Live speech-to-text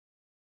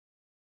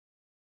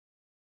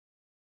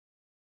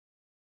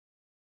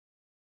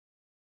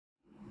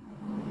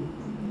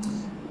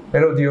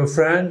Hello dear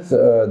friends,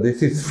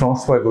 this is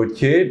Francois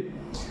Gautier.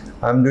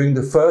 I'm doing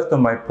the first of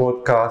my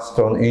podcast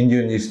on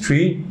Indian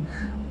history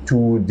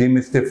to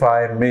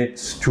demystify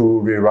myths, to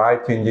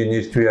rewrite Indian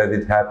history as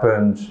it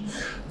happened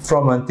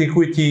from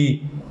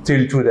antiquity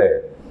till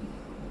today.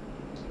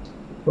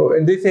 So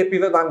in this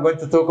episode I'm going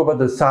to talk about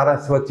the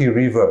Saraswati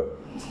River,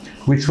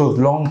 which was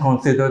long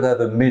considered as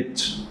a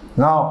myth.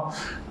 Now,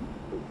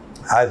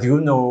 as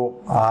you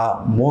know,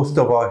 most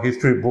of our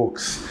history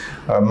books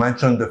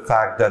mention the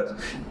fact that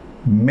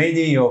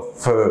many of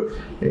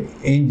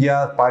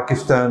India,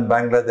 Pakistan,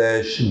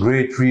 Bangladesh,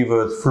 great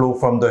rivers flow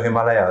from the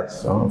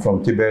Himalayas,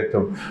 from Tibet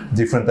to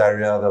different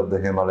areas of the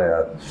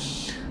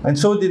Himalayas. And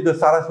so did the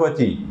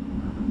Saraswati.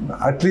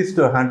 At least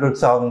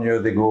 100,000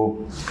 years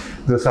ago,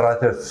 the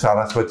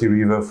Saraswati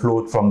River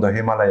flowed from the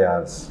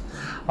Himalayas.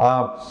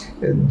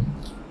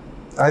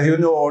 As you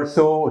know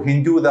also,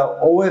 Hindus have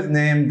always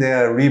named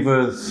their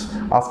rivers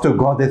after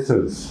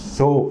goddesses.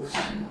 So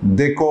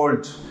they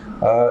called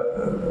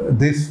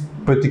this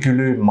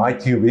particularly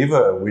mighty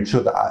river, which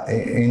was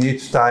in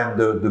its time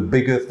the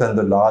biggest and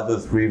the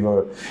largest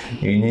river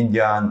in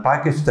India and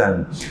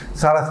Pakistan,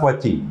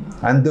 Saraswati.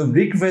 And the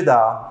Rig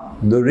Veda,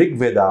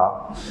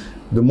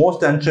 the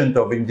most ancient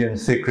of Indian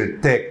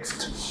sacred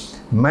texts,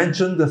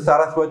 mentioned the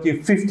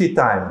Saraswati 50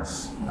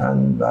 times,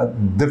 and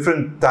at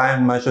different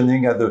time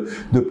mentioning as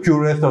the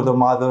purest of the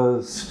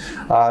mothers,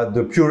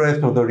 the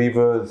purest of the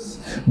rivers,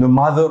 the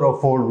mother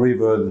of all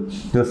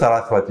rivers, the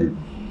Saraswati.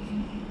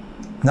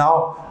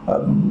 Now,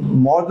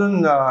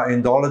 modern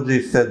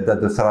Indologists said that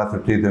the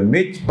Saraswati is a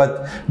myth,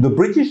 but the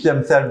British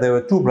themselves, there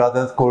were two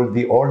brothers called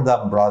the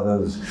Oldham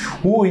brothers,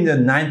 who in the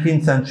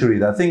 19th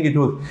century, I think it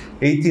was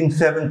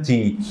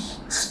 1870,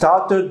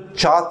 started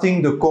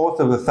charting the course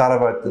of the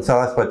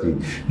Saraswati,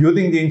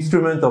 using the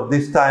instruments of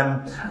this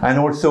time and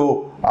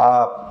also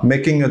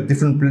making at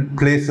different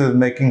places,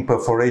 making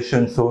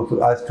perforations so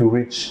as to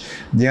reach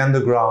the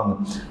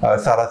underground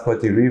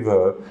Saraswati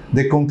River.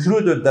 They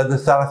concluded that the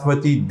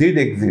Saraswati did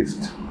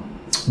exist.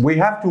 We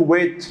have to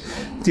wait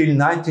till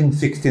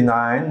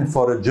 1969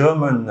 for a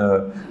German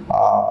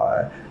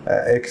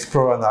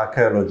explorer and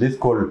archaeologist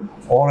called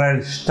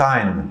Aurel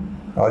Stein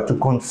to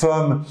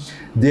confirm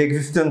the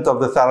existence of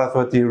the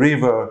Saraswati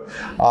River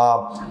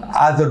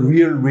as a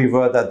real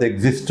river that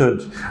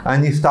existed,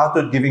 and he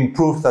started giving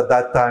proofs at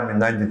that time in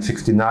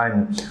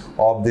 1969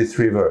 of this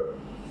river.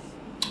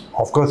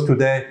 Of course,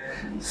 today,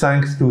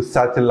 thanks to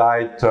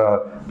satellite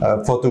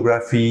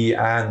photography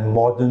and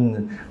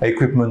modern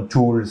equipment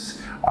tools,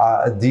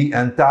 the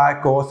entire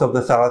course of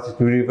the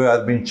Saraswati River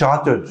has been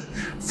charted,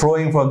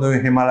 flowing from the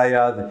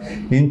Himalayas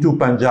into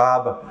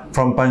Punjab,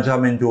 from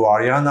Punjab into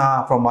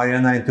Haryana, from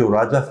Haryana into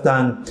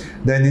Rajasthan,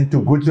 then into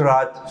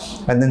Gujarat,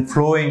 and then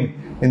flowing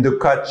in the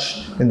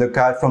Kutch,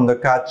 from the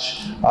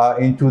Kutch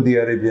into the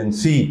Arabian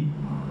Sea.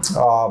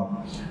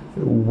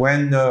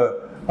 When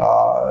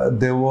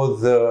there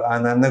was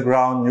an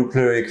underground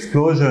nuclear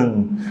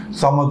explosion,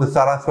 some of the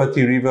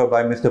Saraswati River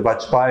by Mr.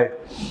 Bajpai,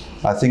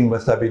 I think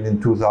must have been in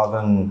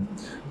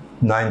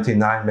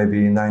 2099,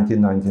 maybe in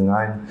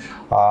 1999.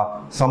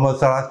 Some of the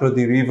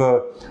Saraswati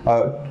River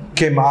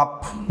came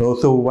up,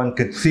 so one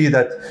could see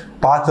that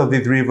part of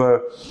this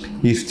river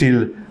is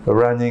still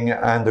running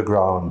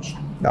underground.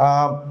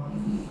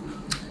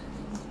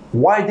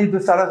 Why did the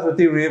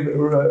Saraswati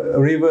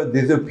river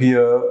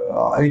disappear?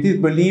 It is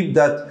believed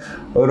that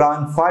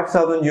around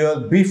 5,000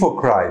 years before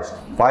Christ,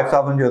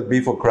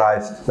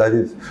 that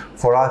is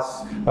for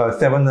us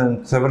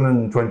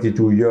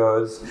 722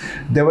 years,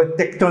 there were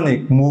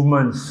tectonic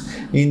movements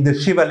in the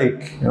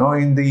Shivalik,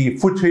 in the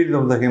foothills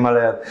of the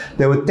Himalayas.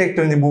 There were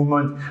tectonic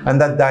movements, and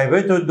that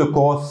diverted the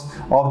course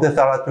of the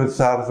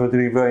Saraswati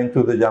River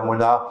into the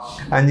Yamuna,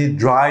 and it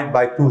dried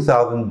by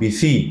 2000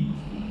 BC.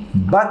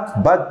 But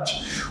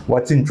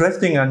what's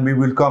interesting, and we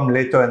will come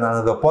later in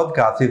another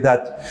podcast, is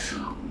that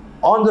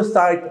on the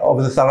site of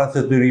the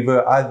Saraswati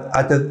River,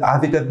 as it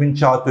has been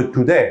charted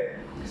today,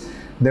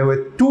 there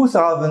were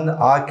 2,000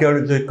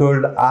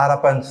 archaeological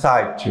Harappan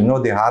sites, the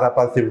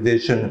Harappa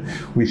civilization,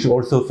 which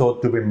also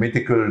thought to be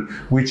mythical,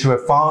 which were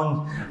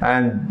found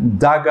and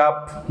dug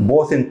up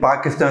both in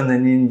Pakistan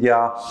and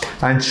India,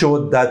 and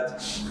showed that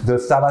the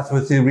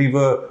Saraswati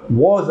River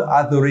was,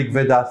 as the Rig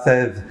Veda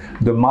says,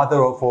 the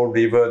mother of all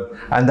rivers,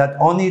 and that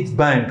on its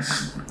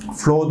banks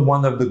flowed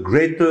one of the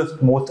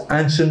greatest, most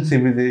ancient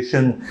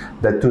civilizations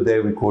that today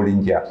we call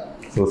India.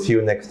 So see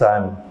you next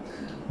time.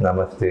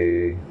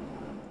 Namaste.